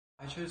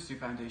chose to do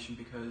foundation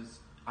because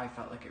I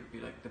felt like it would be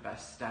like the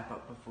best step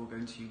up before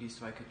going to uni,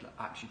 so I could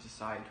actually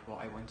decide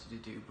what I wanted to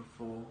do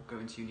before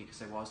going to uni,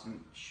 because I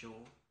wasn't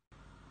sure.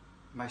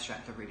 My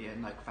strengths are really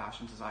in like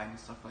fashion design and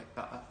stuff like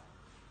that.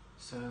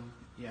 So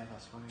yeah,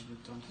 that's why I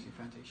moved on to do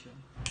foundation.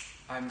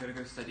 I'm going to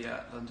go study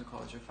at London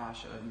College of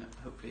Fashion,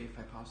 hopefully if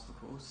I pass the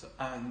course,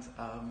 and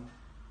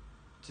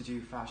to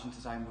do fashion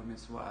design,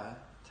 women's wear,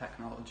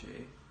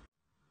 technology.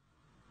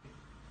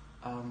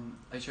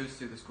 I chose to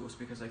do this course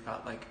because I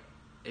felt like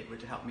it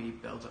would help me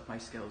build up my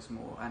skills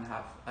more and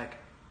have like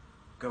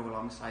go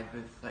alongside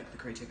with like the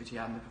creativity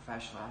and the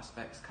professional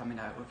aspects coming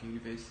out of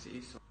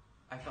university. So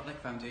I felt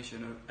like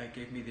foundation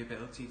gave me the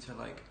ability to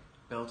like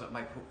build up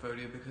my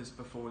portfolio, because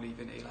before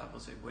leaving A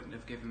levels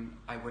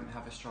I wouldn't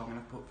have a strong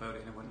enough portfolio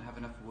and I wouldn't have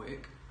enough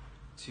work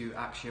to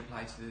actually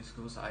apply to the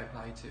schools that I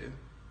applied to.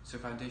 So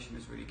foundation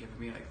has really given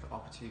me like the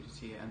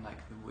opportunity and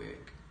like the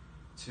work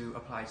to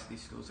apply to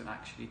these schools and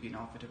actually being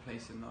offered a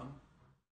place in them.